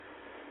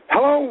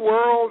Hello,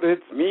 world.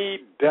 It's me,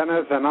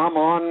 Dennis, and I'm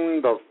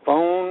on the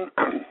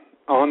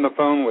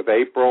phone, with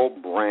April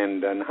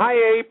Brandon.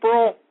 Hi,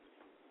 April.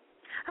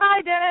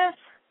 Hi, Dennis.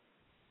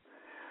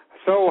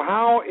 So,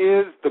 how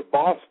is the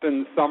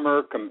Boston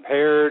summer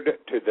compared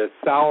to the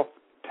South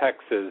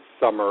Texas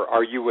summer?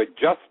 Are you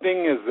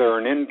adjusting? Is there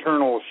an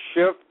internal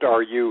shift?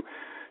 Are you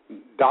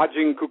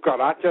dodging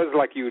cucarachas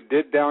like you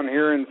did down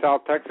here in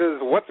South Texas?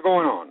 What's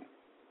going on?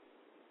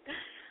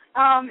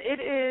 It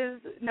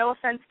is, no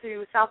offense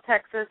to South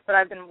Texas, but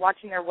I've been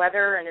watching their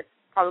weather, and it's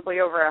probably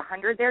over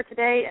 100 there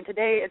today. And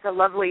today it's a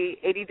lovely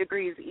 80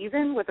 degrees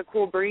even with a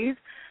cool breeze.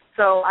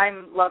 So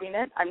I'm loving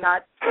it. I'm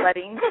not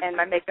sweating, and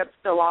my makeup's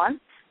still on.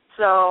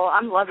 So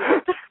I'm loving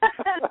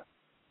it.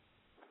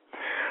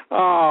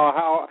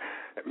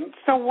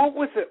 So what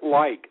was it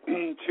like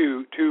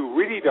to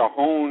really to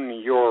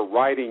hone your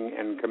writing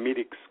and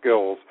comedic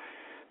skills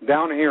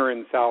down here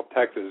in South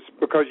Texas?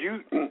 Because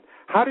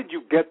how did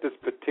you get this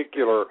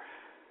particular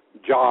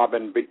job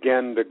and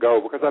begin to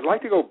go? Because I'd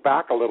like to go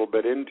back a little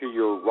bit into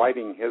your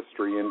writing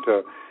history,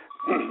 into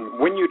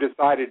when you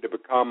decided to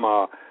become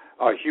a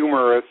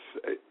humorous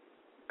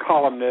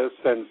columnist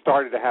and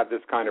started to have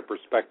this kind of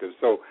perspective.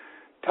 So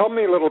tell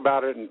me a little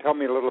about it, and tell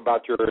me a little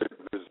about your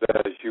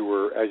as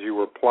you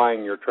were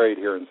plying your trade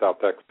here in South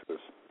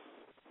Texas.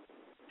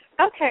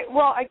 Okay,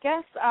 well, I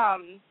guess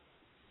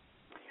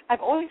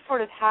I've always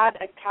sort of had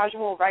a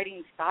casual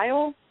writing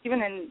style,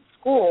 even in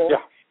school. Yeah.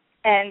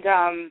 And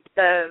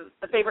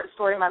the favorite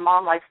story my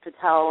mom likes to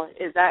tell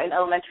is that in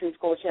elementary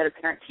school she had a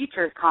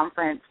parent-teachers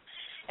conference,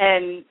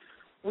 and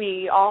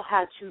we all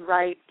had to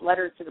write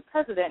letters to the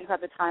president, who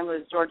at the time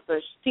was George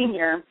Bush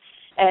Sr.,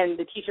 and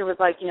the teacher was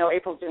like,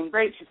 April's doing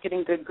great, she's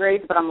getting good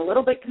grades, but I'm a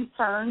little bit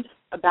concerned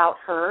about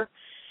her.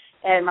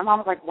 And my mom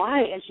was like, why?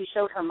 And she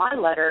showed her my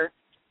letter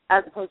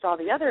as opposed to all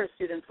the other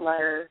students'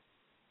 letter,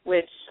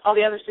 which all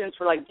the other students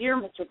were like, Dear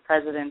Mr.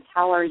 President,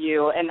 how are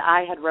you? And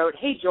I had wrote,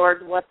 hey, George,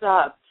 what's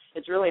up?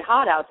 It's really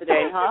hot out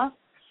today, huh?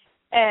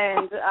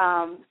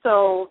 And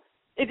so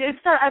it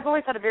started. I've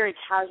always had a very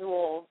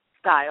casual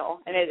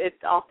style, and it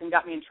often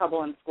got me in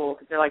trouble in school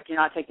because they're like, you're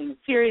not taking it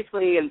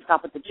seriously and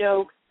stop with the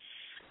jokes.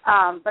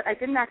 But I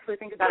didn't actually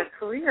think about a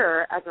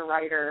career as a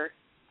writer.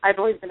 I've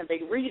always been a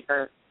big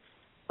reader,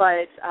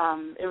 but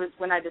it was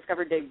when I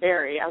discovered Dave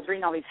Barry. I was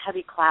reading all these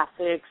heavy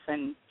classics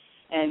and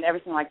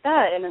everything like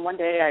that, and then one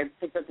day I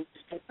picked up the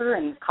newspaper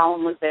and his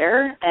column was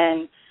there,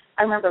 and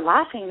I remember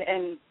laughing,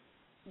 and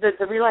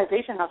the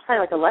realization, I was probably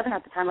like 11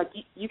 at the time, like,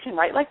 you can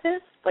write like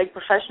this? Like,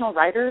 professional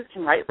writers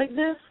can write like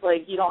this?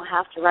 Like, you don't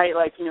have to write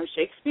like,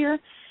 Shakespeare?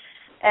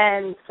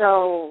 And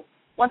so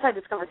once I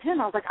discovered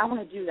him, I was like, I want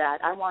to do that.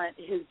 I want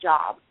his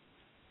job.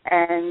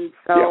 And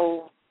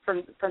so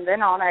from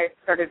then on, I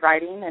started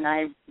writing, and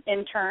I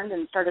interned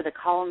and started a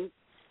column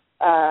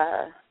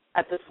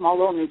at this small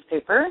little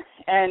newspaper,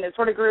 and it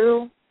sort of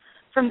grew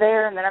from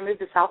there, and then I moved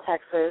to South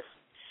Texas,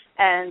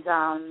 and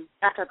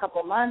after a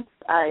couple of months,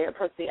 I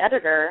approached the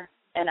editor,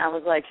 and I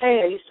was like,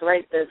 hey, I used to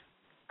write this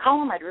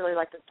column. I'd really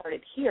like to start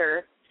it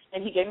here.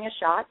 And he gave me a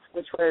shot,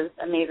 which was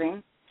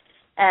amazing.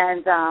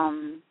 And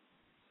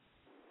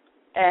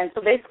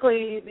so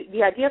basically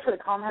the idea for the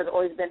column has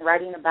always been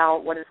writing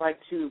about what it's like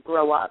to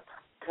grow up.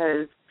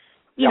 Because,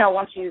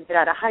 once you get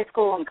out of high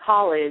school and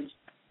college,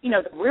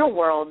 the real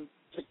world,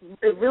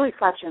 it really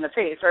slaps you in the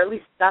face, or at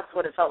least that's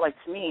what it felt like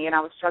to me. And I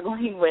was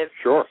struggling with,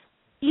 sure,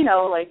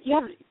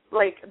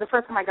 the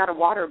first time I got a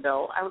water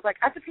bill, I was like,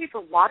 I have to pay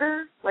for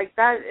water? Like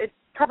that, it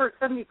covers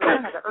 70% of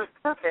the Earth's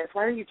surface.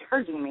 Why are you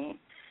charging me?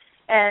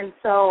 And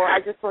so I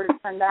just sort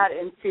of turned that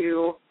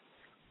into,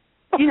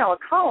 a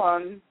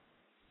column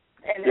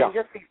and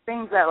just these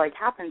things that,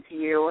 happen to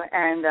you.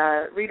 And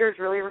readers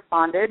really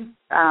responded,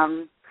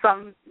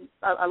 some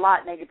a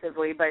lot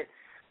negatively, but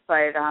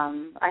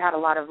I had a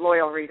lot of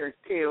loyal readers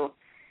too.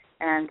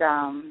 And,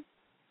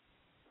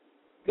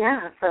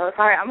 so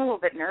sorry, I'm a little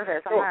bit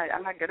nervous.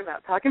 I'm not good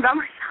about talking about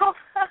myself.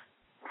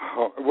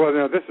 Well,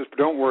 no,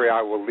 don't worry,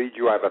 I will lead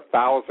you. I have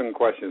 1,000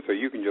 questions, so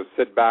you can just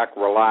sit back,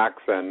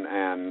 relax,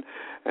 and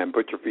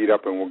put your feet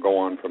up, and we'll go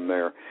on from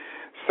there.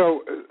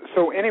 So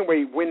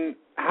anyway,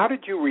 how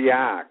did you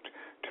react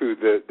to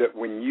that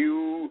when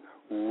you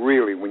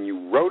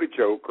wrote a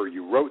joke or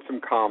you wrote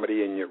some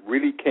comedy and it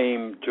really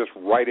came just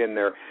right in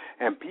there,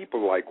 and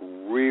people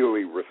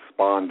really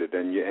responded,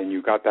 and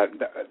you got that?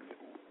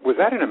 Was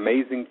that an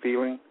amazing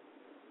feeling?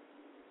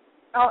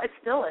 Oh, it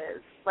still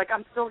is.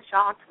 I'm still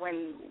shocked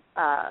when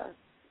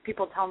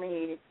people tell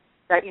me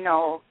that,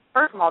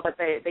 first of all, that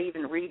they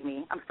even read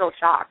me. I'm still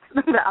shocked.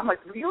 I'm like,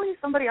 really?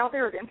 Somebody out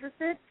there is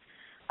interested?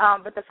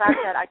 But the fact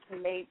that I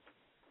can make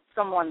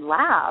someone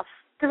laugh,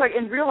 because,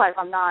 in real life,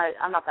 I'm not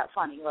that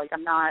funny.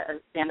 I'm not a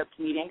stand-up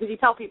comedian. Because you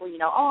tell people,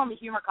 I'm a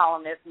humor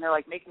columnist, and they're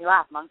like, make me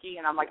laugh, monkey.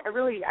 And I'm like,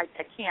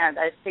 I can't.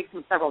 It takes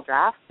me several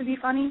drafts to be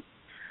funny.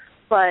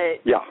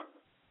 But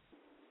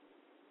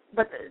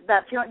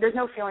that feeling, there's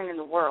no feeling in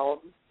the world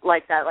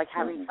like that,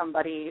 having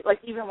somebody,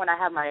 even when I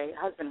have my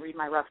husband read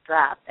my rough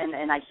draft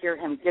and I hear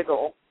him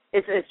giggle,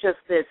 it's just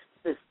this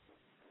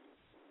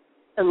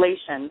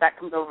elation that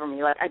comes over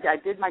me. I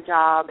did my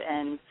job,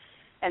 and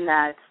and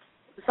that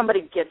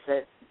somebody gets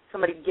it.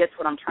 Somebody gets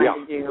what I'm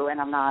trying to do,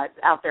 and I'm not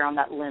out there on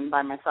that limb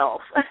by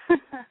myself.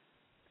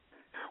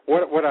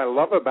 What I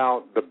love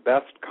about the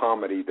best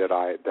comedy that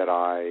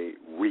I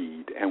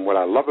read, and what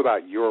I love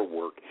about your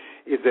work,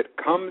 is it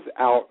comes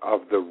out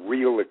of the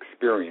real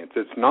experience.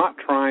 It's not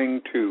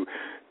trying to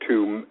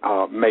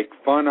make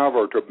fun of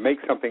or to make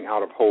something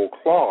out of whole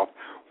cloth.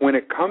 When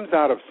it comes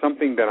out of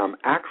something that I'm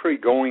actually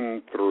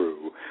going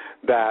through,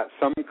 that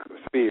some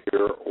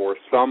fear or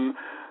some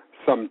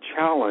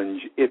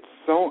challenge, it's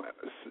so,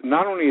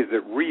 not only is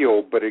it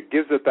real, but it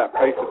gives it that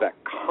place of that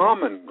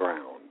common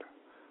ground.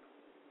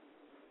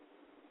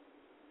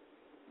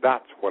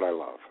 That's what I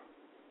love.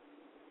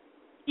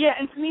 Yeah,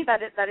 and to me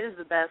that is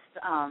the best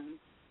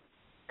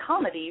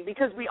comedy,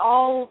 because we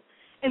all,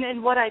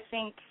 and what I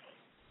think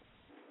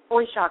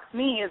always shocks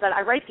me is that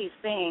I write these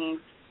things,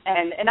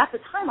 and at the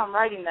time I'm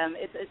writing them,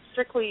 it's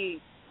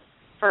strictly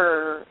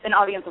for an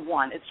audience of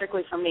one. It's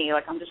strictly for me.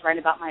 Like, I'm just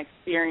writing about my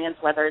experience,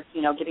 whether it's,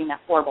 getting that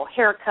horrible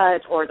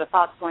haircut or the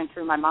thoughts going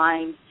through my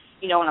mind,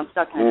 when I'm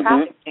stuck in a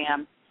traffic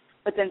jam.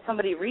 But then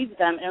somebody reads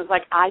them, and it was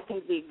like, I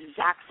think the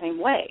exact same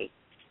way.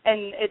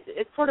 And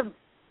it's sort of,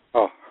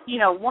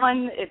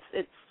 one,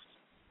 it's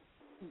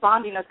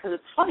bonding us because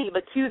it's funny,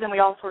 but two, then we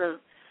all sort of,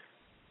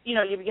 you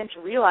begin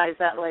to realize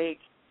that, like,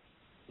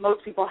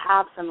 most people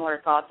have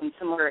similar thoughts and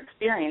similar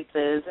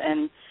experiences,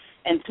 and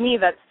to me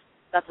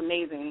that's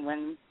amazing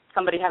when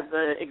somebody has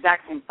the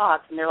exact same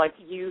thoughts and they're like,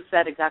 you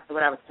said exactly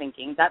what I was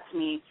thinking. That, to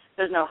me,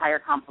 there's no higher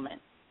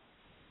compliment.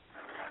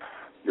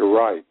 You're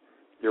right.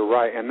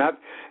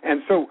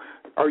 And so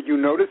are you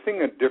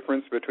noticing a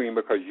difference between,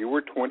 because you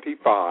were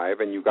 25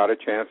 and you got a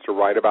chance to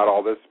write about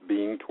all this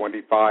being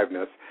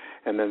 25-ness,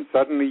 and then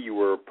suddenly you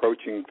were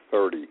approaching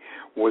 30.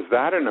 Was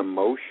that an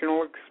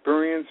emotional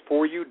experience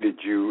for you? Did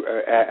you,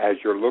 as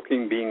you're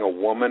looking, being a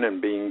woman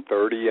and being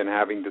 30 and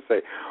having to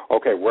say,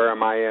 okay, where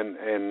am I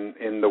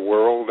in the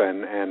world,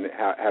 and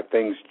have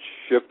things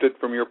shifted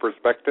from your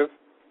perspective?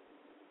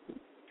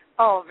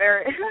 Oh,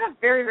 very,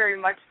 very, very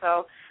much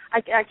so.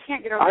 I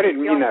can't get over. I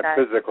didn't mean that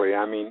physically.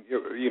 I mean,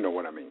 you know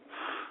what I mean.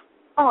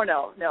 Oh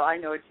no, I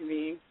know what you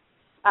mean.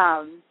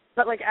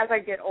 But like as I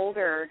get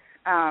older,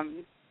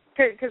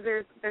 because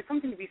there's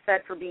something to be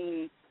said for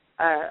being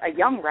a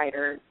young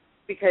writer,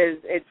 because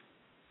it's,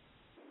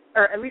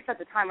 or at least at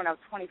the time when I was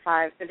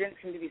 25, there didn't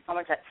seem to be so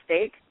much at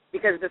stake,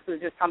 because this was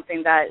just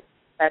something that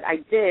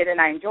I did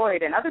and I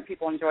enjoyed, and other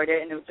people enjoyed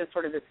it, and it was just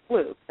sort of this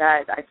fluke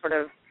that I sort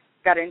of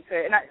got into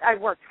it, and I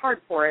worked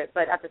hard for it,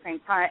 but at the same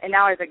time, and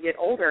now as I get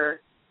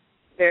older,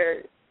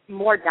 there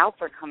more doubts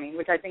are coming,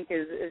 which I think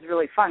is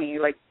really funny.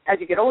 Like, as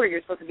you get older,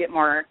 you're supposed to get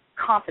more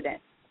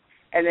confident,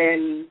 and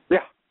then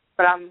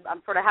but I'm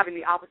sort of having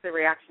the opposite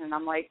reaction, and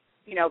I'm like,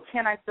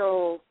 can I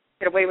still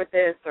get away with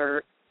this,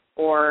 or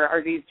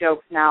are these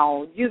jokes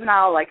now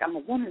juvenile? Like, I'm a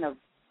woman of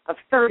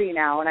 30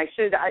 now, and I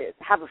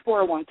have a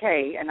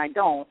 401k, and I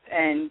don't,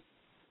 and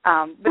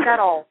but that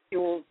all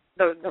fuels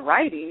the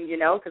writing,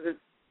 because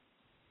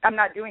I'm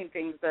not doing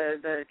things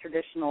the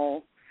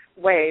traditional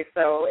way,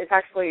 so it's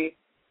actually,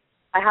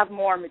 I have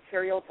more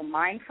material to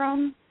mine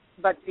from,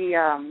 but the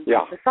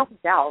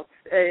self-doubt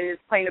is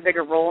playing a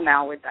bigger role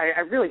now, which I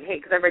really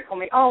hate, because everybody told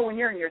me, when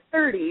you're in your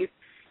 30s,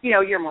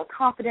 you're more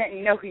confident and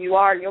you know who you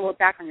are, and you'll look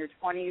back on your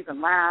 20s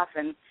and laugh,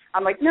 and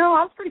I'm like, no,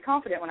 I was pretty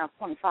confident when I was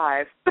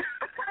 25.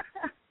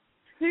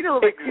 Maybe a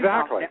little bit too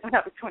confident when I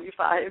was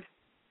 25.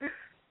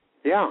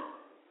 Yeah.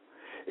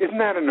 Isn't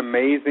that an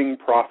amazing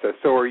process?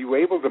 So are you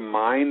able to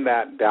mine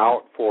that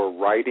doubt for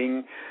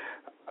writing?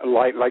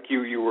 Like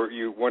you were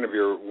one of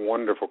your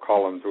wonderful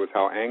columns was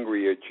how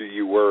angry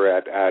you were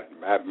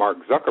at Mark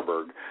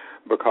Zuckerberg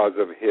because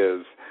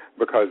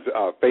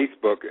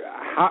Facebook.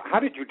 How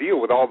did you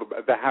deal with all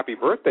the happy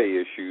birthday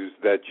issues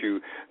that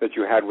you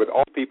had with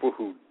all people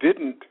who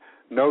didn't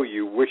know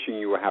you wishing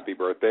you a happy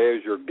birthday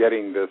as you're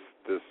getting this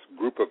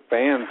group of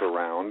fans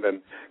around?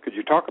 And could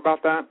you talk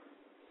about that?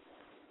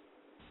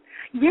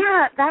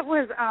 Yeah, that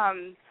was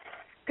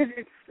because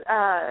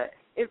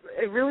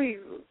it really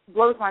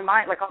blows my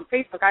mind. Like, on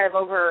Facebook, I have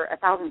over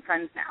 1,000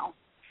 friends now,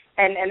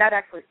 and that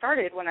actually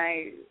started when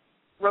I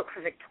wrote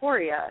for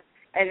Victoria,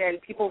 and then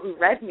people who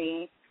read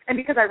me, and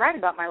because I write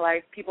about my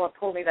life, people have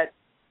told me that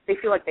they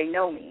feel like they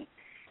know me,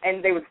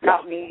 and they would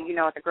stop me,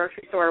 at the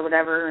grocery store or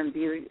whatever, and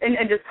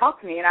just talk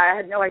to me, and I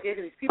had no idea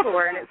who these people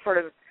were, and it sort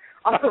of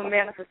also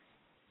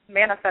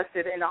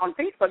manifested on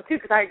Facebook too,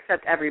 because I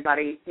accept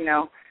everybody.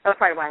 That's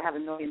probably why I have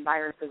 1 million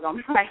viruses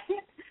on my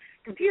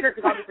computer,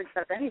 because I'll just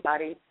accept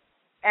anybody.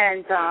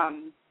 And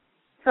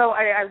so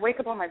I wake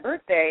up on my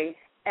birthday,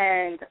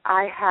 and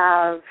I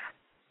have,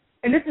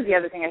 and this is the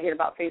other thing I hate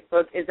about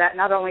Facebook, is that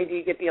not only do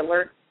you get the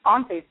alert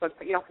on Facebook,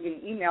 but you also get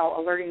an email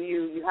alerting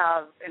you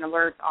have an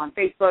alert on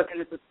Facebook, and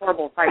it's this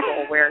horrible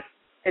cycle where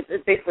it's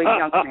basically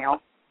junk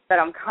mail that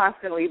I'm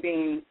constantly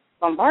being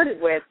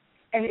bombarded with.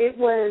 And it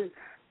was,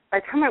 by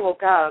the time I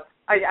woke up,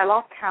 I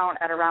lost count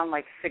at around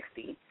like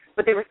 60,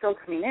 but they were still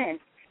coming in.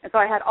 And so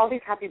I had all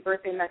these happy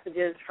birthday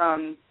messages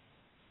from,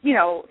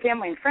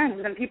 family and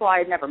friends, and people I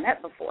had never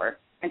met before,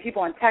 and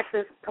people in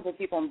Texas, a couple of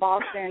people in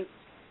Boston,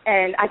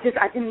 And I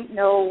didn't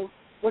know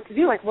what to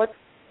do. Like, what's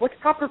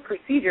proper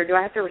procedure? Do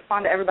I have to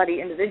respond to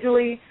everybody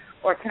individually,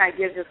 or can I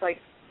give just, like,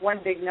 one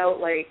big note,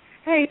 like,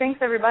 hey, thanks,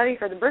 everybody,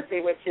 for the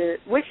birthday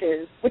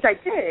wishes, which I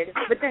did,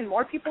 but then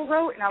more people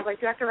wrote, and I was like,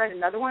 do I have to write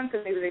another one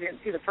because maybe they didn't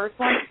see the first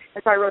one?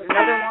 And so I wrote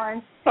another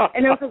one.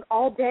 And it was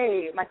all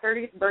day. My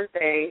 30th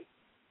birthday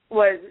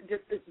was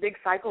just this big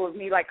cycle of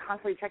me, like,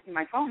 constantly checking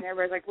my phone. And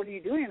everybody's like, what are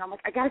you doing? And I'm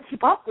like, I got to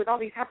keep up with all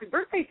these happy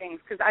birthday things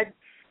because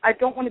I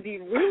don't want to be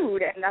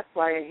rude, and that's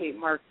why I hate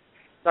Mark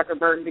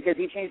Zuckerberg, because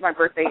he changed my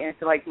birthday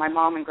into, like, my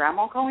mom and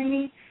grandma calling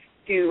me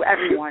to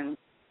everyone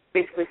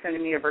basically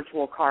sending me a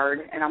virtual card,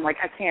 and I'm like,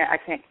 I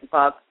can't keep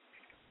up.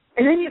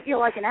 And then you feel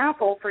like an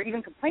asshole for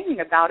even complaining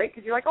about it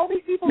because you're like, all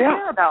these people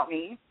care about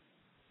me.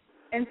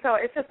 And so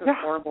it's just a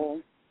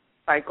horrible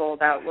cycle.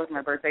 That was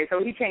my birthday. So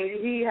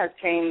he has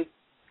changed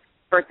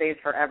birthdays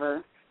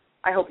forever.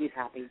 I hope he's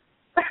happy.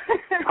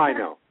 I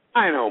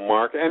know,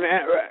 Mark, and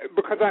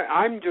because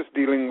I'm just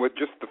dealing with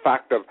just the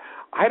fact of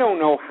I don't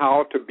know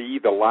how to be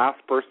the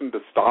last person to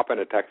stop in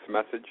a text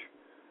message.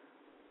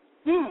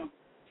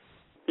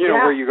 You know,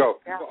 where you go,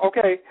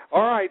 okay,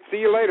 all right, see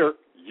you later.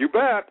 You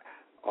bet.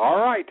 All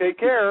right, take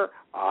care.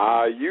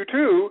 You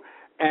too.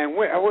 And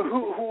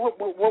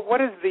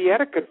what is the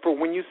etiquette for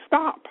when you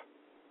stop?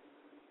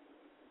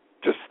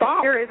 Just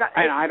stop.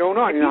 And I don't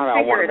know. If you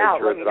figure it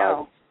out, let me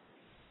know.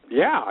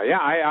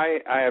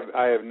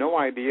 I have no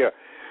idea.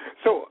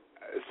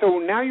 So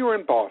now you're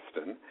in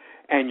Boston,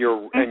 and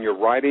you're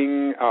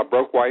writing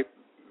Broke White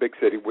Big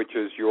City, which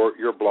is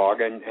your blog,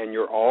 and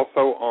you're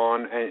also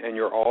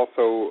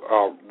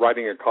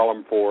writing a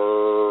column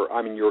for.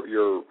 I mean,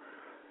 you're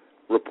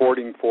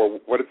reporting for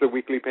what is the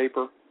weekly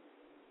paper?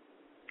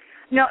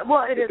 No,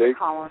 well, it is a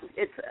column.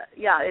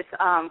 It's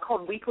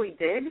called Weekly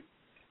Dig,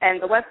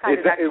 and the website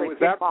is actually was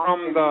that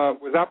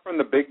from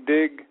the Big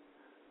Dig?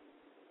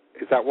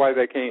 Is that why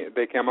they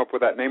came up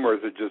with that name, or is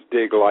it just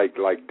dig like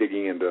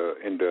digging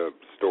into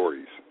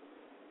stories?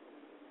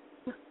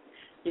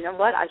 You know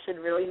what? I should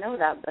really know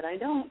that, but I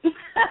don't.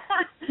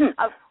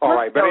 All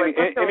right, but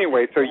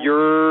anyway, so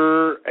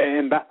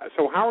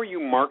so how are you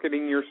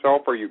marketing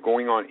yourself? Are you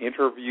going on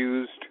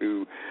interviews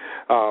to?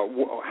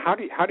 How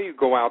do you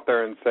go out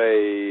there and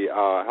say,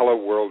 "Hello,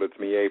 world, it's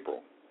me,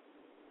 April"?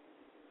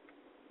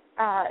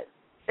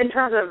 In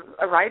terms of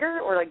a writer,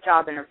 or like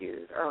job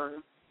interviews, or?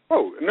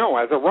 Oh no,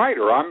 as a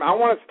writer, I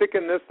want to stick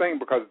in this thing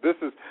because this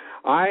is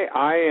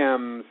I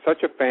am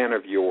such a fan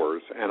of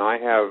yours, and I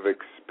have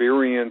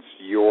experienced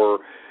your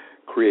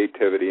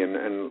creativity,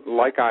 and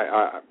like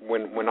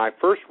when I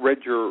first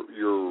read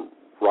your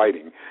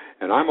writing,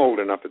 and I'm old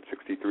enough at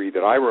 63 that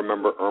I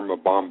remember Erma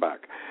Bombeck,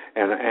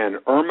 and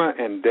Irma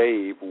and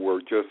Dave were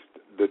just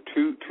the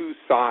two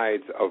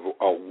sides of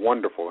a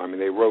wonderful. I mean,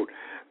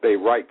 they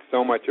write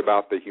so much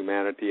about the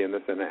humanity in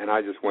this, and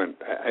I just went,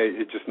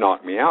 it just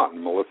knocked me out.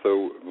 And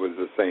Melissa was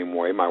the same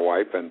way, my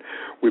wife, and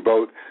we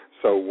both.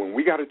 So when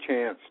we got a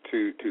chance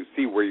to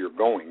see where you're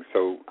going,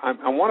 so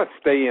I want to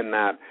stay in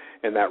that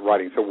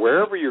writing. So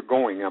wherever you're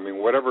going, I mean,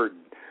 whatever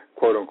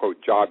quote unquote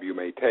job you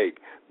may take,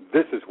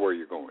 this is where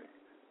you're going.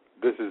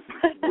 This is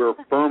we're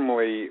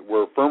firmly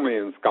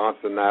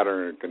ensconced in that,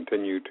 and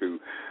continue to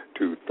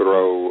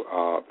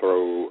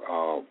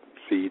throw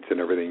seeds and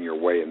everything your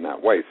way in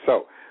that way.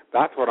 So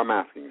that's what I'm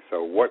asking.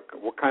 So what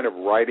kind of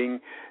writing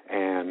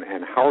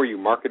and how are you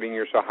marketing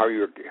yourself? How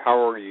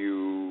are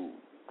you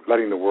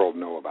letting the world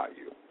know about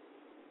you?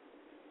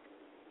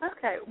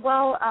 Okay.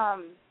 Well,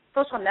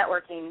 social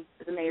networking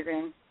is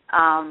amazing.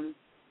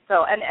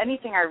 So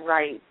anything I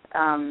write,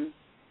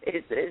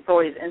 it's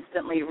always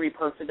instantly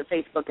reposted to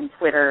Facebook and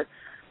Twitter,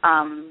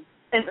 and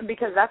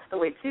because that's the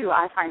way too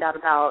I find out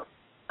about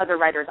other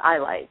writers I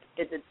like.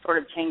 It sort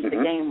of changed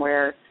the game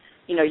where,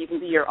 you know, you can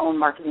be your own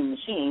marketing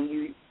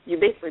machine. You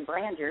basically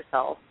brand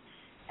yourself.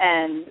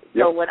 And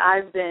so what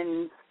I've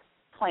been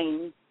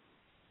playing,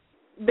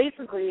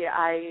 basically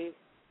I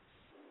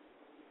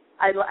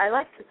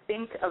like to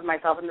think of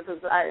myself, and this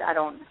is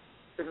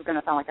going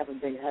to sound like I have a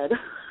big head,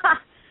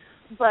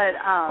 but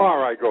all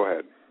right, go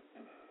ahead.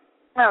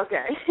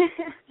 Okay,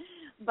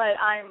 but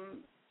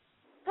I'm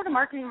sort of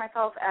marketing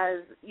myself as,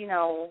 you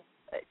know,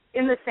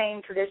 in the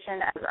same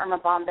tradition as Erma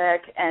Bombeck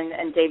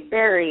and Dave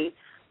Barry,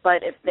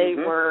 but if they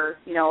were,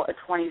 you know, a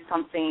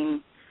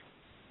 20-something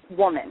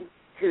woman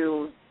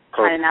who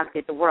trying to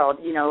navigate the world,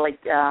 you know, like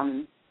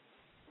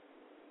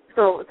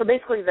so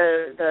basically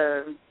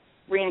the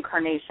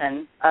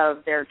reincarnation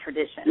of their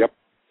tradition,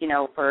 you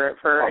know,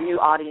 for a new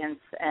audience,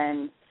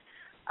 and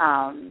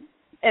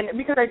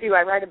because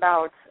I write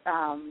about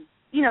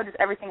you know, just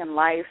everything in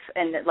life,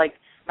 and like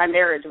my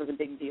marriage was a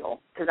big deal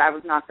because I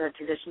was not the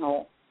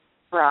traditional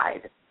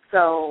bride,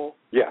 so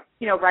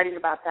you know, writing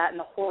about that and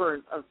the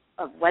horrors of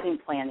wedding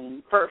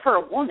planning for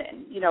a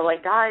woman, you know,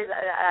 like guys,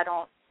 I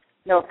don't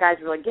know if guys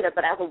really get it,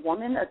 but as a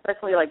woman,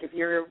 especially like if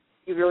you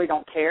really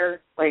don't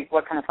care like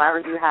what kind of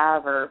flowers you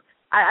have, or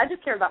I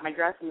just care about my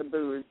dress and the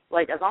booze.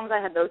 Like, as long as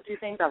I had those two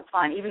things, I was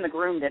fine. Even the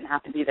groom didn't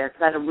have to be there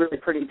because I had a really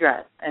pretty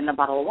dress and a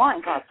bottle of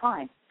wine, so I was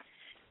fine.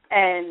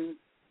 And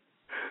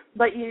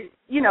but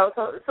you know,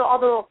 so all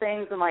the little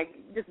things, and like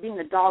just being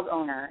a dog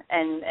owner,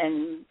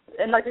 and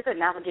like I said,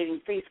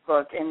 navigating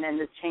Facebook and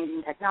this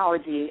changing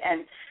technology,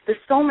 and there's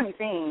so many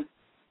things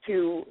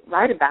to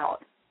write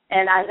about.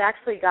 And I've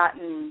actually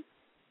gotten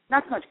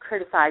not so much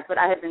criticized, but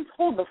I had been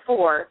told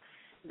before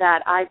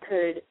that I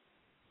could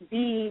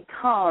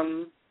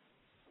become,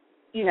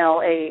 you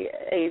know,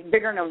 a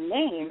bigger known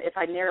name if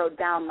I narrowed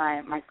down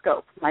my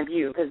scope, my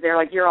view, because they're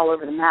like, you're all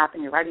over the map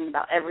and you're writing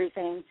about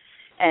everything,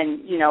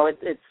 and you know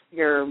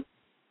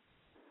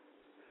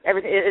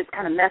everything. It's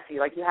kind of messy,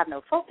 like you have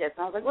no focus.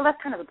 And I was like, well,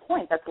 that's kind of the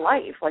point. That's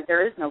life. Like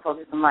there is no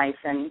focus in life,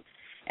 and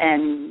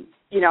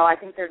you know, I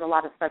think there's a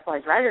lot of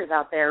specialized writers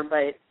out there,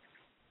 but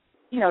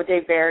you know,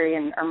 Dave Barry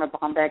and Irma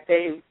Bombeck,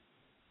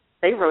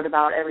 they wrote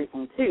about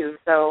everything too.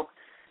 So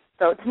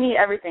to me,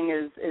 everything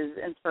is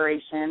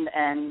inspiration,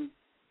 and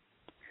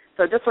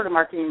so just sort of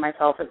marketing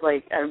myself as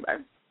like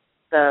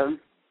the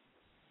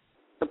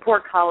poor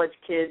college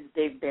kid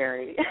Dave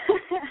Barry.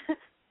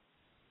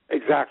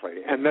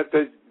 Exactly, and that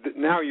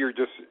now you're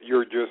just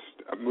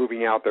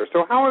moving out there.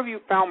 So how have you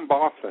found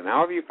Boston?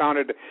 How have you found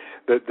it?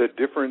 The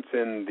difference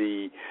in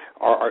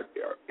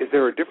is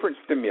there a different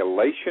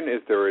stimulation?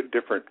 Is there a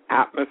different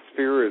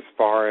atmosphere as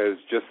far as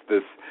just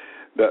this?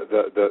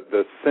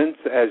 The sense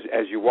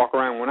as you walk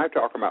around. When I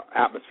talk about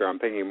atmosphere, I'm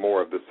thinking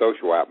more of the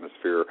social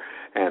atmosphere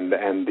and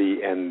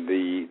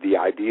the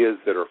ideas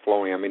that are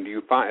flowing. I mean, do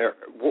you find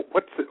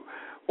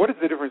what is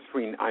the difference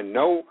between, I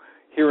know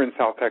here in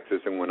South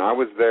Texas, and when I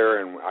was there,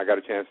 and we got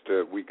a chance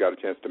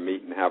to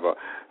meet and have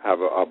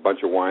a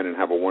bunch of wine and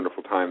have a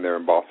wonderful time there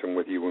in Boston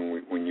with you when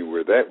we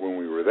were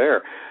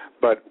there.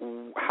 But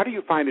how do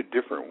you find it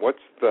different? What's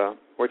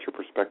your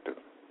perspective?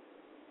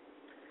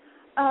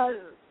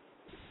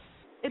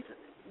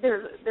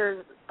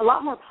 There's a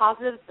lot more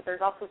positives, but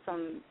there's also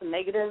some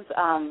negatives.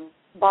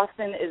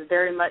 Boston is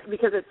very much,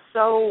 because it's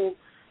so,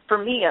 for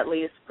me at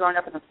least, growing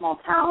up in a small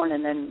town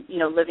and then, you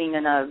know, living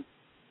in a,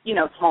 you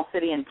know, small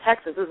city in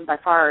Texas. This is by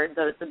far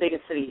the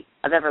biggest city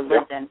I've ever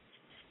lived in.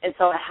 And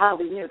so I have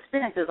these new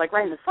experiences, like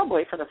riding the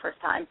subway for the first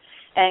time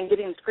and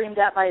getting screamed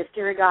at by a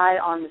scary guy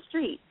on the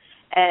street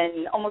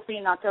and almost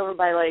being knocked over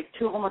by, like,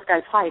 two homeless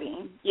guys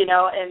fighting, you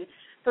know. And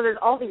so there's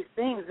all these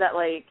things that,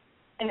 like,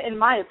 in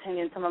my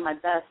opinion, some of my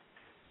best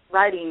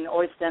writing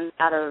always stems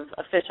out of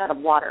a fish out of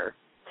water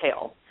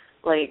tale.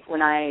 Like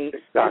when I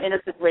am in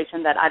a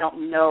situation that I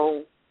don't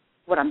know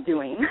what I'm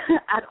doing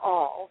at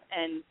all.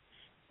 And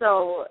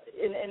so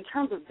in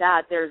terms of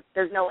that, there's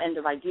no end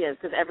of ideas,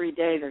 because every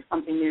day there's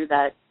something new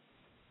that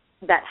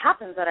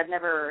happens that I've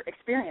never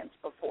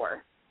experienced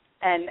before.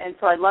 And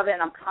so I love it,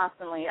 and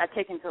I've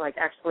taken to like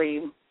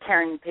actually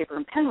carrying paper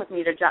and pen with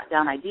me to jot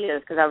down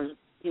ideas, because I was,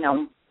 you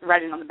know,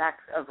 writing on the back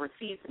of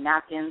receipts and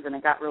napkins, and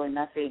it got really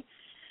messy.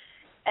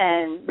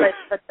 And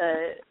but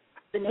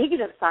the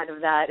negative side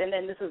of that, and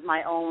then this is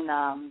my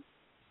own,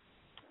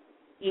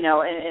 you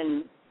know,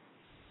 and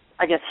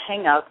I guess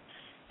hang up,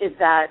 is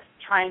that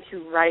trying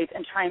to write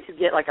and trying to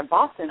get like a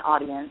Boston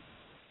audience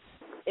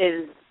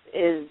is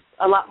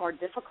a lot more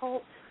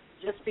difficult,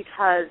 just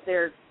because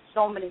there's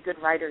so many good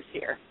writers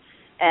here,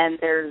 and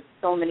there's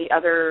so many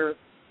other,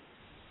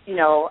 you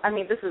know, I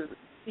mean, this is,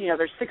 you know,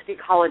 there's 60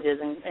 colleges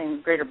in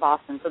greater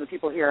Boston, so the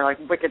people here are like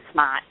wicked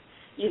smart,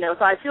 you know,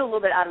 so I feel a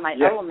little bit out of my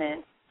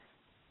element.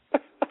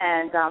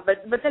 And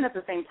but then at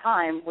the same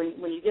time, when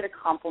you get a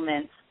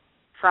compliment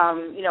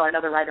from, you know,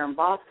 another writer in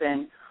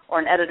Boston or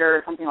an editor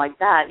or something like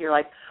that, you're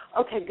like,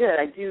 okay, good,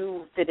 I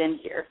do fit in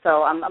here.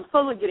 So I'm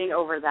slowly getting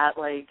over that,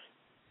 like,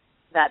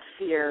 that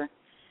fear.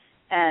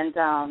 And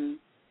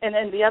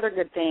then the other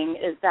good thing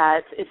is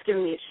that it's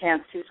given me a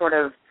chance to sort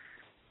of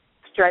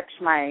stretch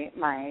my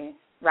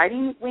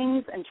writing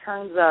wings in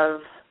terms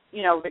of,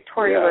 you know,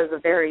 Victoria was a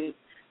very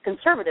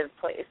conservative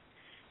place.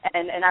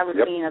 And I was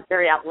seen as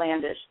very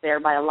outlandish there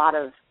by a lot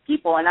of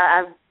people, and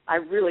I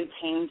really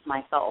tamed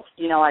myself.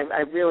 You know,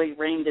 I really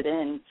reined it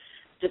in,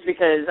 just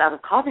because I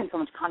was causing so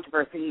much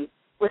controversy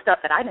with stuff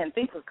that I didn't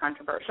think was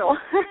controversial.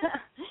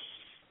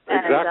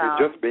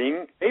 Exactly, just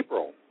being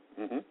April.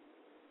 Mm-hmm.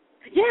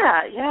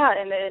 Yeah,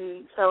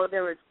 and so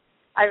there was,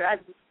 I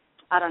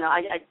don't know,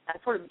 I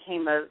sort of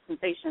became a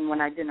sensation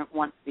when I didn't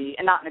want to be,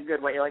 and not in a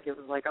good way, like it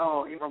was like,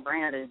 oh, April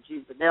Brandon,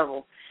 she's the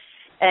devil.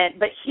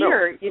 But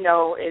here, you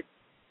know,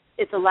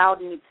 it's allowed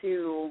me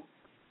to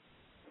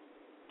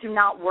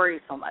not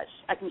worry so much.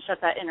 I can shut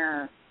that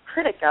inner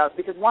critic up,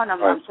 because one,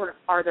 I'm sort of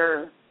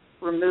farther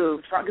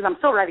removed from, because I'm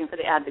still writing for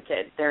the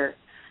Advocate. They're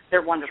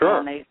wonderful,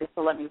 and they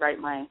still let me write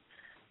my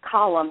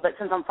column. But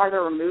since I'm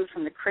farther removed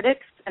from the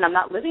critics, and I'm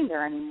not living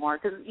there anymore,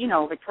 because, you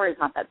know, Victoria's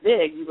not that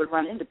big, you would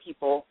run into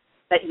people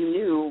that you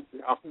knew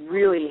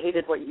really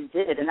hated what you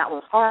did, and that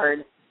was hard.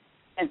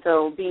 And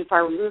so being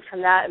far removed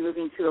from that and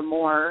moving to a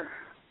more,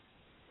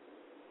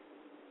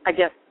 I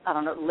guess, I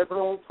don't know,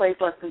 liberal place,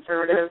 less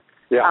conservative,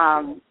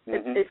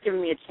 it's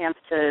given me a chance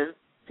to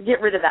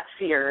get rid of that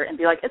fear and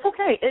be like, it's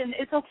okay. And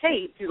it's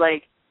okay to,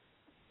 like,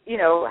 you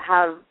know,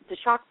 to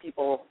shock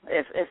people.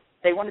 If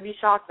they want to be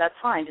shocked, that's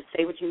fine. Just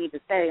say what you need to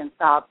say and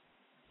stop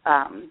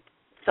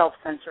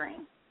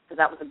self-censoring, because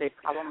that was a big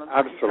problem of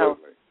mine.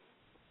 Absolutely.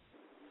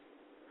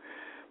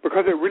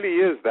 Because it really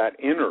is that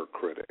inner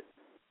critic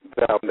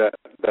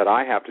that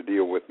I have to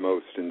deal with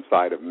most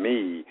inside of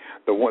me.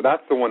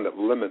 That's the one that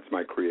limits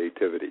my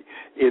creativity.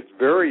 It's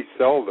very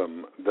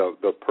seldom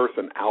the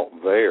person out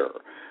there,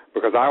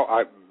 because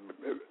I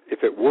if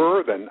it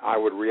were, then I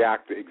would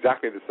react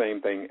exactly the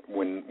same thing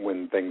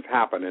when things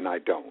happen, and I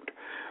don't.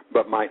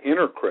 But my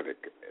inner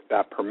critic,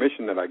 that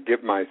permission that I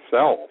give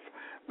myself,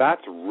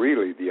 that's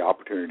really the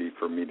opportunity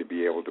for me to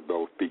be able to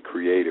both be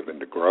creative and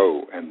to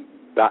grow, and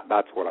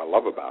that's what I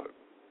love about it.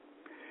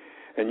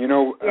 And you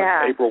know,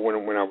 April,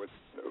 when I was,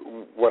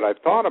 what I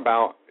thought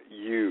about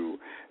you,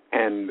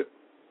 and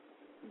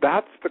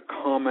that's the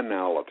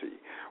commonality.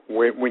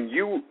 When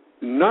you,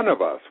 none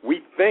of us,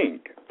 we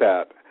think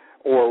that,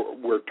 or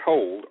we're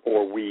told,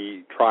 or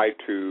we try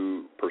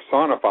to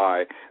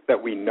personify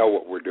that we know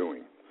what we're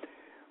doing.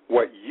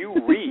 What you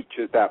reach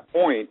is that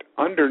point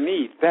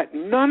underneath that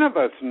none of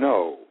us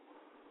know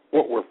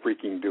what we're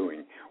freaking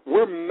doing.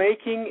 We're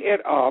making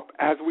it up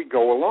as we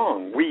go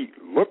along. We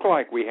look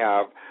like we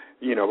have,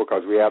 you know,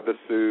 because we have the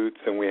suits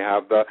and we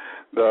have the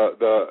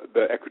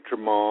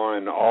accoutrement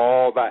and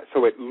all that.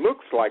 So it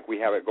looks like we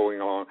have it going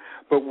along,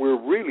 but we're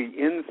really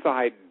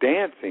inside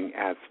dancing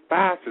as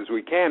fast as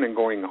we can and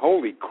going,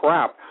 holy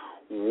crap,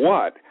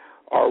 what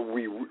are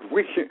we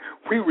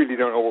really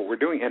don't know what we're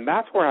doing. And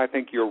that's where I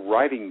think your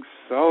writing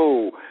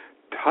so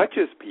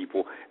touches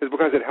people, is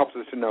because it helps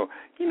us to know,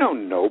 you know,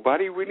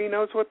 nobody really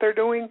knows what they're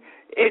doing.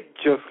 It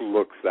just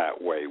looks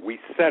that way. We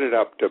set it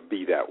up to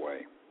be that way.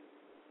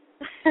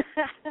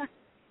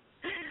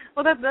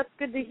 Well, that's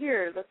good to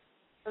hear.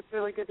 That's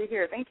really good to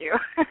hear. Thank you.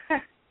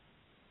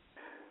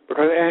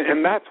 Because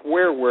and that's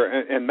where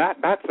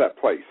that's that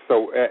place.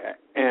 So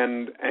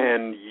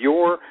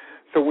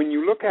so when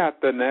you look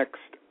at the next,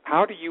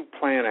 how do you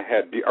plan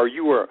ahead? Are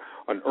you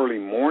an early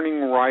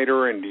morning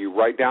writer, and do you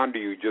write down? Do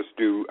you just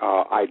do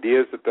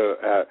ideas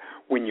at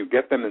when you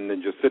get them, and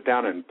then just sit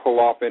down and pull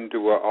off into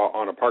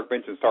on a park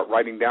bench and start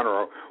writing down?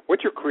 Or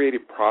what's your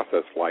creative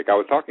process like? I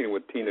was talking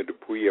with Tina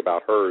Dupuy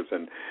about hers,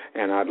 and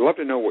I'd love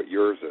to know what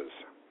yours is.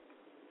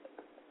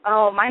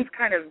 Oh, mine's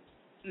kind of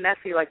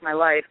messy like my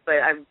life, but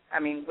I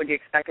mean, would you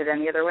expect it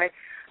any other way?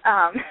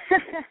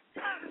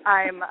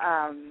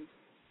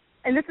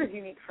 And this is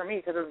unique for me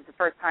because this is the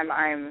first time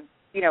I'm,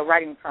 you know,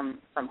 writing from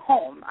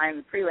home.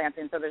 I'm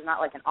freelancing, so there's not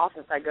like an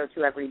office I go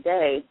to every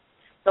day.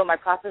 So my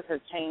process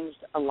has changed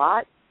a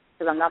lot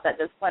because I'm not that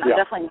disciplined. Yeah.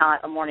 I'm definitely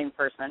not a morning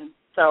person.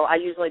 So I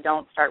usually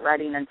don't start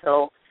writing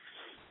until,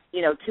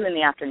 you know, 2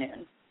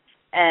 p.m.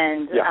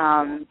 And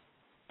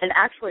and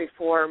actually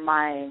for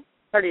my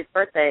 30th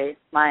birthday,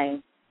 my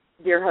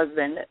dear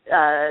husband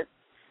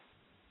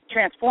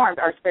transformed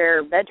our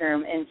spare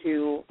bedroom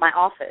into my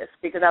office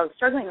because I was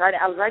struggling writing.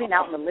 I was writing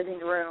out in the living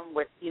room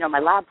with, you know, my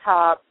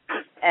laptop,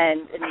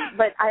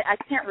 but I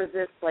can't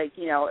resist, like,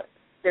 you know,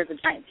 there's a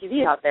giant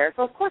TV out there,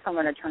 so of course I'm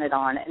going to turn it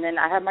on. And then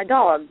I have my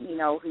dog, you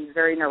know, who's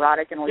very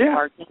neurotic and always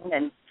barking,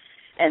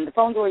 and the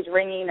phone's always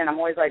ringing, and I'm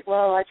always like,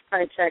 well, I should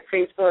probably check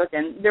Facebook,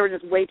 and there were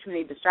just way too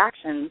many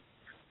distractions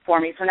for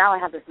me. So now I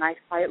have this nice,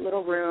 quiet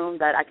little room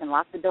that I can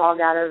lock the dog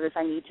out of if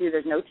I need to.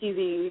 There's no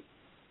TV.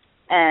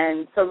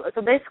 And so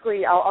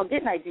basically I'll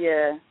get an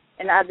idea,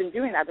 and I've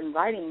been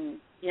writing,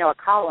 you know, a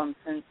column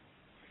since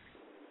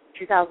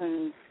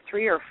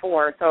 2003 or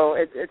 4, so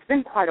it's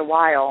been quite a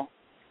while.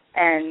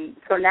 And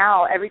so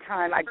now every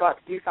time I go out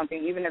to do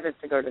something, even if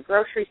it's to go to the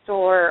grocery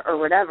store or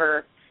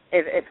whatever,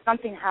 if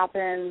something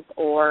happens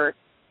or,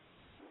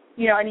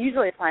 you know, and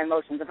usually it's my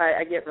emotions. If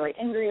I get really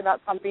angry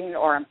about something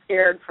or I'm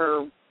scared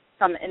for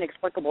some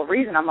inexplicable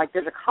reason, I'm like,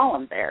 there's a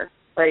column there.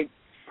 Like,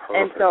 perfect.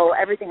 And so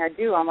everything I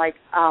do, I'm like,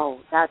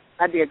 oh,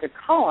 that'd be a good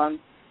column.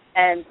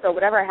 And so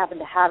whatever I happen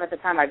to have at the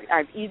time,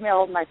 I've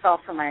emailed myself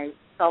from my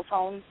cell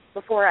phone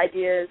before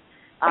ideas,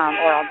 or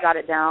I'll jot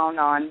it down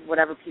on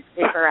whatever piece of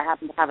paper I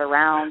happen to have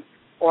around,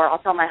 or I'll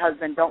tell my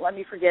husband, don't let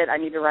me forget, I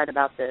need to write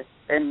about this.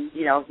 And,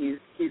 you know,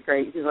 he's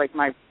great. He's like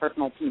my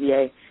personal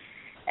PDA.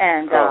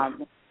 And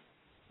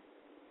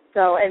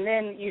so, and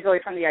then usually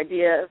from the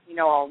idea, you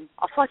know,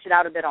 I'll flesh it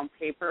out a bit on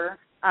paper,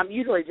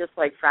 usually just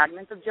like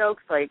fragments of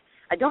jokes, like,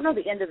 I don't know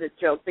the end of this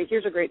joke, but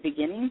here's a great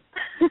beginning.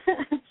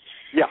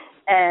 Yeah.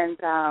 And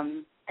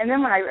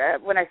then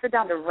when I sit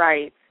down to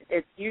write,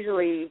 it's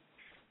usually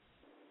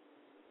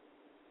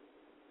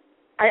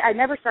I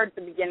never start at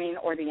the beginning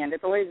or the end.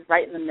 It's always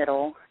right in the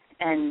middle,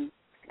 and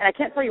I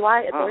can't tell you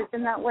why. It's always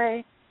been that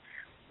way.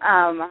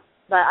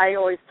 But I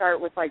always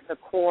start with like the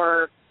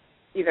core,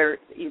 either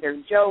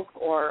joke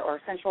or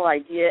central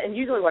idea, and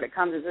usually what it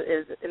comes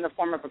is in the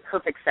form of a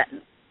perfect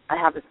sentence. I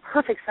have this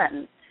perfect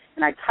sentence,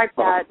 and I type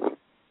that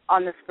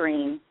on the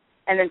screen,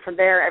 and then from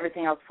there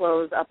everything else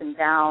flows up and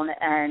down.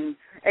 And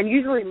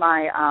usually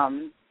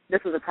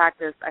this was a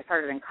practice I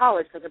started in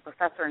college because the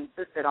professor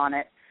insisted on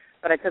it.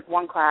 But I took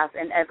one class,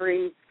 and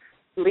every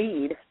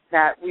lead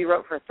that we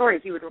wrote for a story,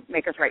 he would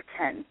make us write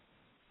 10,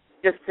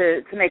 just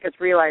to make us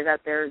realize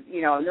that there's,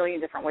 you know, a million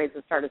different ways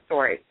to start a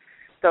story.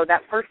 So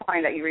that first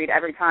line that you read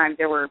every time,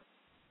 there were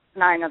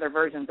 9 other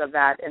versions of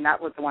that, and that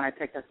was the one I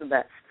picked as the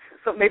best.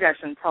 So maybe I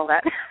shouldn't tell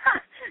that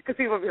because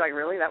people would be like,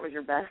 really, that was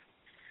your best?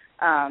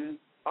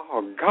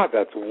 Oh, God,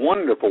 that's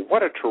wonderful.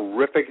 What a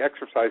terrific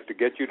exercise to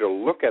get you to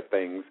look at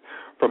things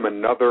from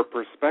another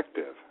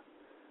perspective.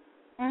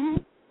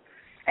 Mm-hmm.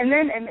 And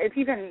then, and it's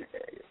even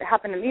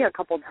happened to me a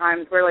couple of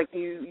times where, like,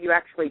 you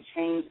actually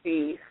change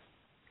the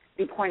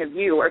point of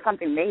view or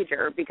something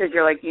major because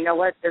you're like, you know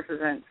what, this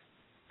isn't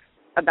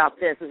about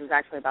this is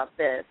actually about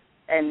this.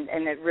 And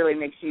it really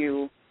makes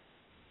you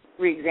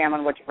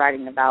re-examine what you're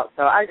writing about.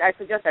 So I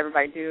suggest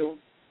everybody do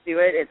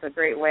it. It's a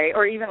great way.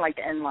 Or even like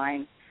the end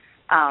line.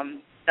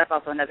 That's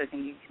also another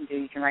thing you can do.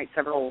 You can write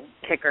several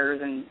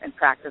kickers and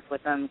practice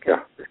with them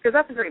because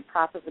that's a great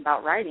process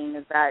about writing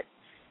is that,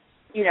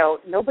 you know,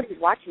 nobody's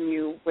watching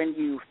you when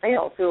you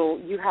fail. So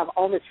you have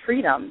all this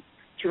freedom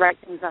to write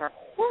things that are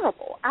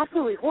horrible,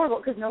 absolutely horrible,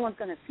 because no one's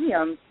going to see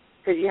them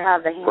because you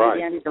have the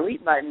handy-dandy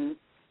delete button.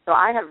 So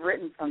I have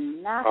written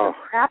some massive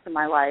crap in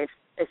my life.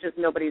 It's just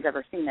nobody's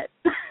ever seen it.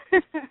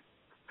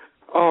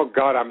 Oh,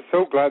 God, I'm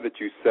so glad that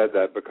you said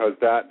that because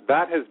that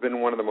has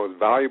been one of the most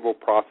valuable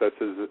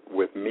processes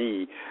with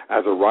me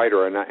as a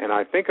writer. And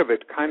I think of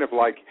it kind of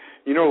like,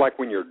 you know, like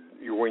when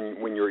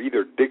you're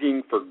either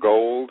digging for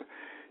gold,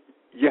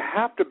 you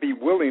have to be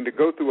willing to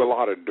go through a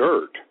lot of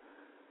dirt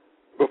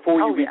before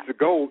you reach the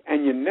gold,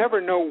 and you never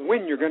know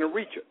when you're going to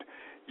reach it.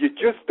 You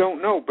just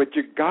don't know, but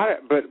you got it.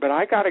 But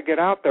I got to get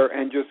out there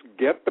and just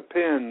get the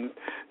pens,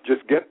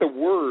 just get the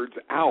words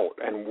out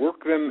and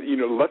work them. You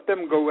know, let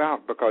them go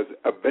out because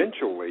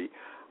eventually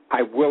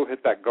I will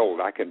hit that gold.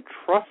 I can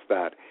trust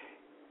that,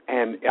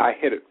 and I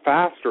hit it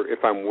faster if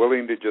I'm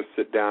willing to just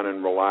sit down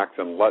and relax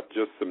and let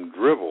just some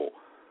drivel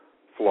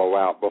flow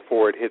out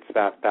before it hits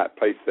that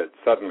place that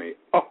suddenly,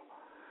 oh,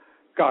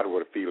 God,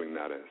 what a feeling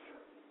that is.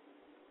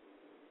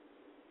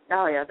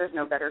 Oh yeah, there's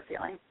no better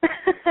feeling.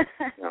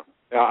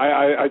 Yeah,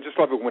 I just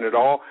love it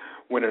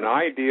when an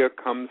idea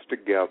comes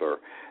together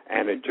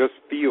and it just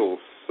feels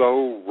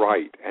so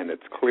right and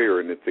it's clear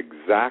and it's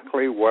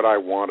exactly what I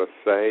want to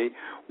say,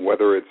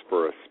 whether it's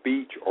for a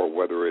speech or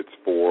whether it's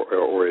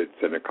or it's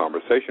in a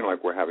conversation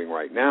like we're having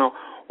right now,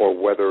 or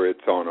whether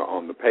it's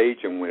on the page,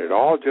 and when it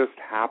all just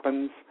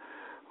happens.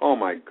 Oh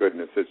my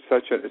goodness! It's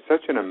such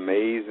an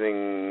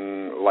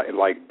amazing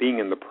like being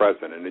in the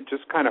present, and it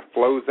just kind of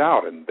flows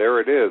out, and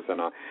there it is.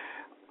 And I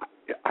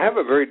have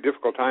a very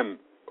difficult time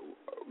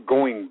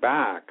going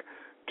back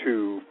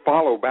to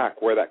follow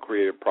back where that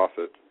creative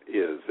process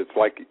is. It's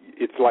like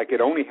it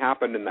only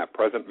happened in that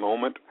present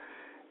moment,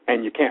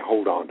 and you can't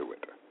hold on to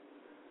it.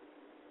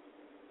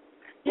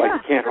 Yeah, like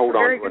you can't hold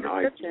on to an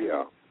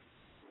idea.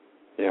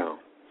 Yeah.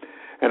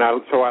 And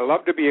so I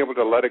love to be able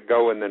to let it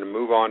go and then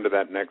move on to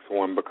that next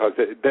one because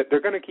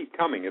they're going to keep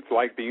coming. It's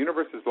like the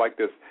universe is like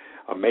this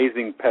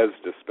amazing Pez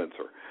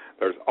dispenser.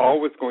 There's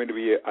always going to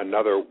be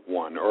another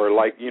one, or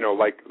like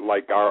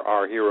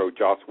our hero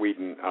Joss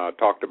Whedon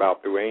talked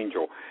about through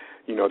Angel.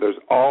 You know, there's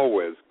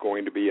always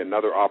going to be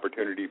another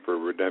opportunity for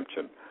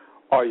redemption.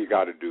 All you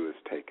got to do is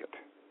take it.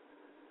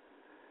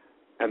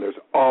 And there's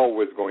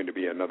always going to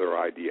be another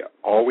idea.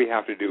 All we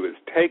have to do is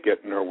take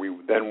it, and are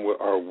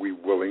we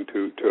willing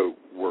to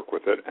work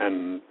with it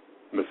and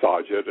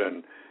massage it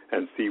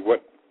and see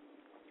what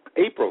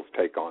April's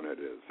take on it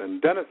is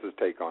and Dennis's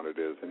take on it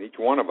is, and each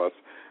one of us,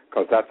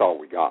 because that's all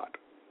we got.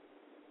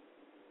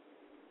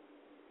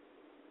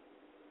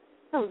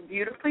 That was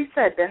beautifully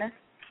said, Dennis.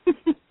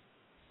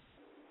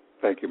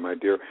 Thank you, my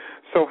dear.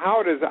 So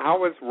how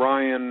is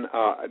Ryan?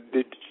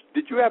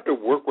 Did you have to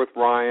work with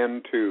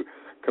Ryan to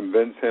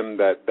convince him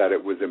that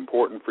it was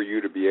important for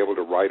you to be able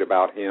to write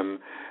about him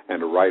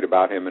and to write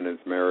about him and his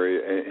marriage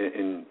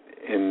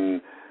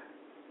in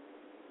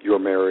your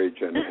marriage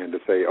and to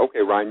say, okay,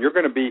 Ryan, you're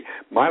going to be,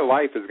 my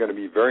life is going to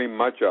be very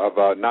much of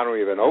not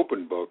only of an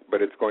open book,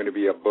 but it's going to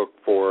be a book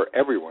for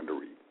everyone to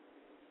read.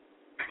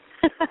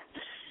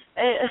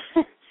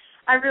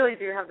 I really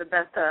do have the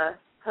best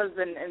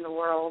husband in the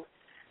world.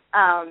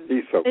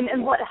 He's so cool.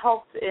 And what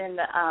helped in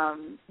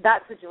that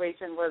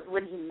situation was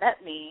when he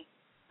met me,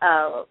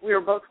 we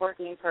were both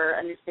working for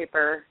a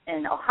newspaper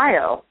in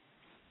Ohio,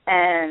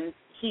 and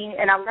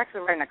I was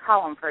actually writing a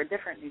column for a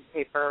different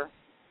newspaper,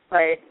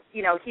 but,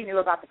 you know, he knew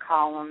about the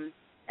column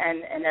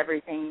and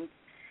everything.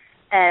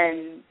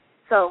 And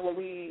so when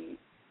we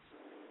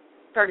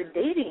started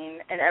dating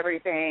and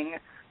everything,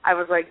 I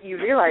was like, you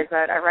realize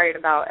that I write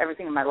about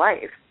everything in my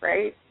life,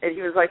 right? And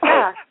he was like,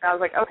 yeah. And I was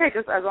like, okay,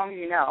 just as long as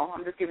you know.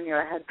 I'm just giving you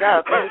a heads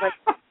up. And he was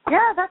like,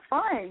 yeah, that's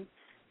fine.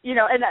 You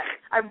know, and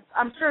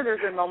I'm sure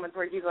there's been moments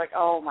where he's like,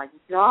 oh, my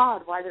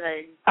God, why did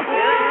I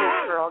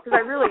marry this girl? Because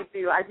I really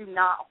do. I do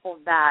not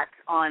hold back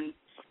on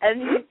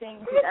anything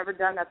he's ever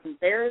done that's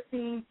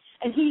embarrassing.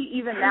 And he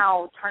even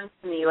now turns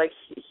to me, like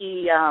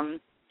he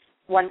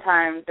one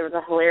time there was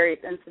a hilarious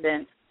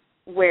incident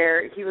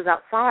where he was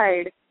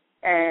outside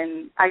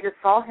and I just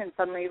saw him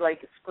suddenly, like,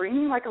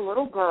 screaming like a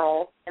little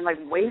girl and, like,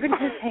 waving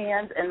his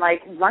hands and,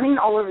 like, running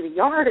all over the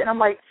yard. And I'm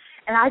like,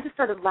 and I just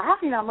started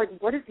laughing. I'm like,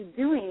 what is he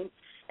doing?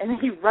 And then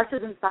he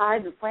rushes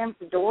inside and slams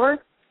the door.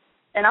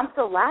 And I'm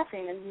still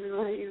laughing. And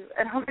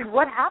I was like,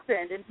 what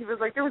happened? And he was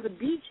like, there was a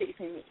bee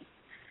chasing me.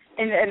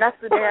 And that's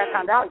the day I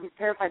found out he's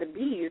terrified of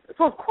bees.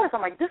 So, of course,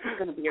 I'm like, this is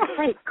going to be a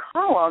great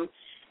column.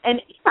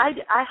 And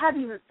I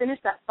hadn't even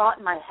finished that thought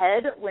in my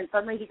head when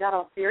suddenly he got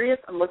all serious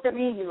and looked at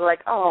me, and he was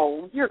like,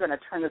 oh, you're going to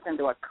turn this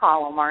into a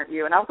column, aren't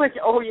you? And I was like,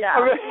 oh, yeah.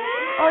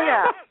 Oh,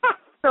 yeah.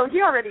 So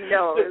he already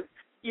knows.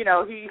 You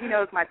know, he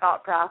knows my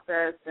thought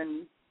process.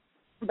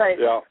 But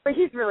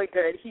he's really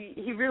good.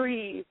 He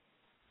really,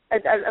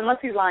 unless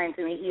he's lying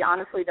to me, he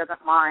honestly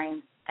doesn't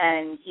mind,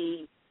 and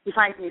he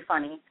finds me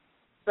funny.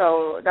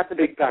 So that's a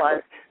big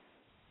plus.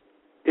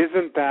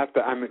 Isn't that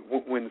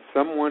when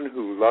someone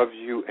who loves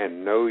you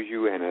and knows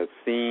you and has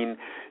seen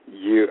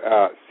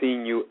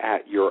you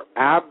at your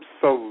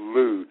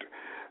absolute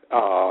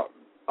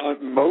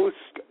most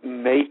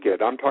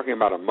naked, I'm talking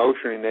about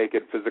emotionally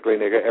naked, physically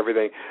naked,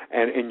 everything,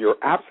 and in your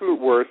absolute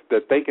worst,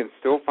 that they can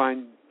still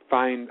find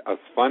us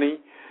funny,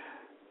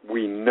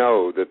 we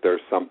know that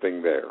there's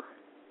something there.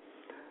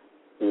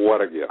 What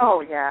a gift.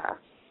 Oh, yeah.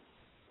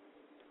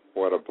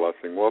 What a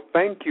blessing. Well,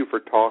 thank you for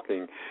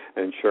talking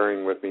and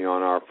sharing with me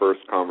on our first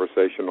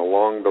conversation.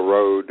 Along the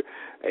road,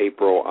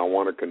 April, I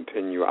want to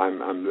continue.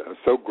 I'm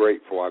so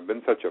grateful. I've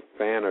been such a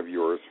fan of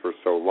yours for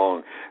so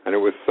long, and it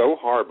was so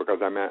hard because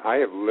I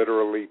have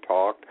literally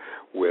talked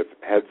with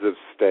heads of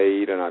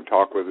state, and I've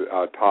talked with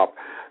top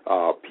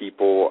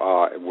people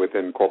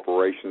within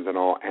corporations and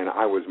all, and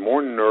I was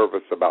more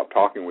nervous about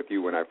talking with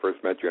you when I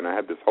first met you, and I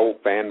had this whole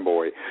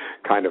fanboy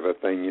kind of a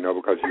thing, you know,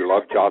 because you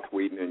love Joss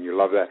Whedon and you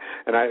love that,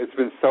 and it's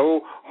been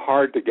so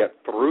hard to get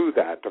through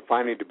that, to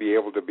finally to be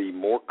able to be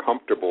more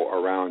comfortable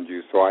around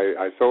you. So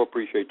I so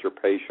appreciate your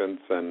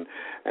patience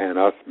and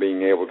us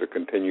being able to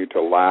continue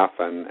to laugh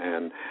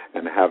and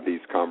have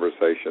these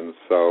conversations.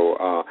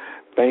 So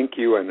thank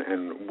you,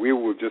 and we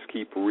will just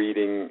keep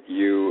reading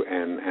you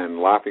and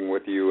laughing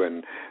with you,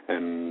 and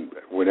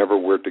whenever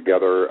we're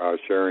together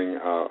sharing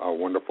a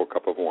wonderful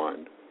cup of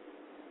wine.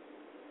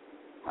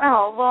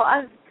 Oh, well,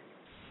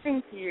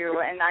 thank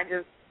you, and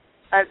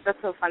that's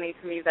so funny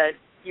to me that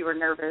you were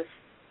nervous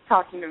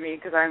talking to me,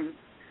 because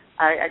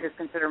I just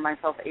consider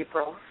myself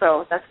April,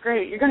 so that's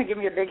great. You're going to give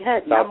me a big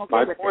head, and I'm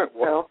okay with it.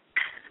 Well,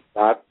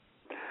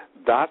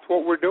 that's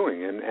what we're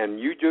doing, and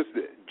you just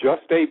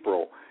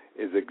April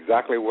is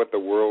exactly what the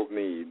world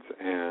needs,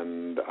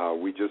 and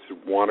we just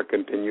want to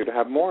continue to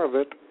have more of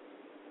it.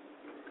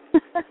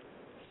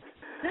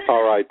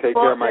 All right, take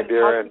care, my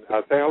dear, and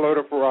say hello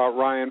to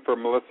Ryan for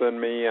Melissa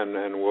and me,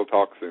 and we'll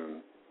talk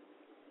soon.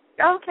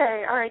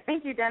 Okay, all right.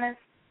 Thank you, Dennis.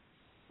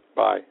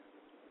 Bye.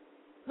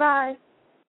 Bye.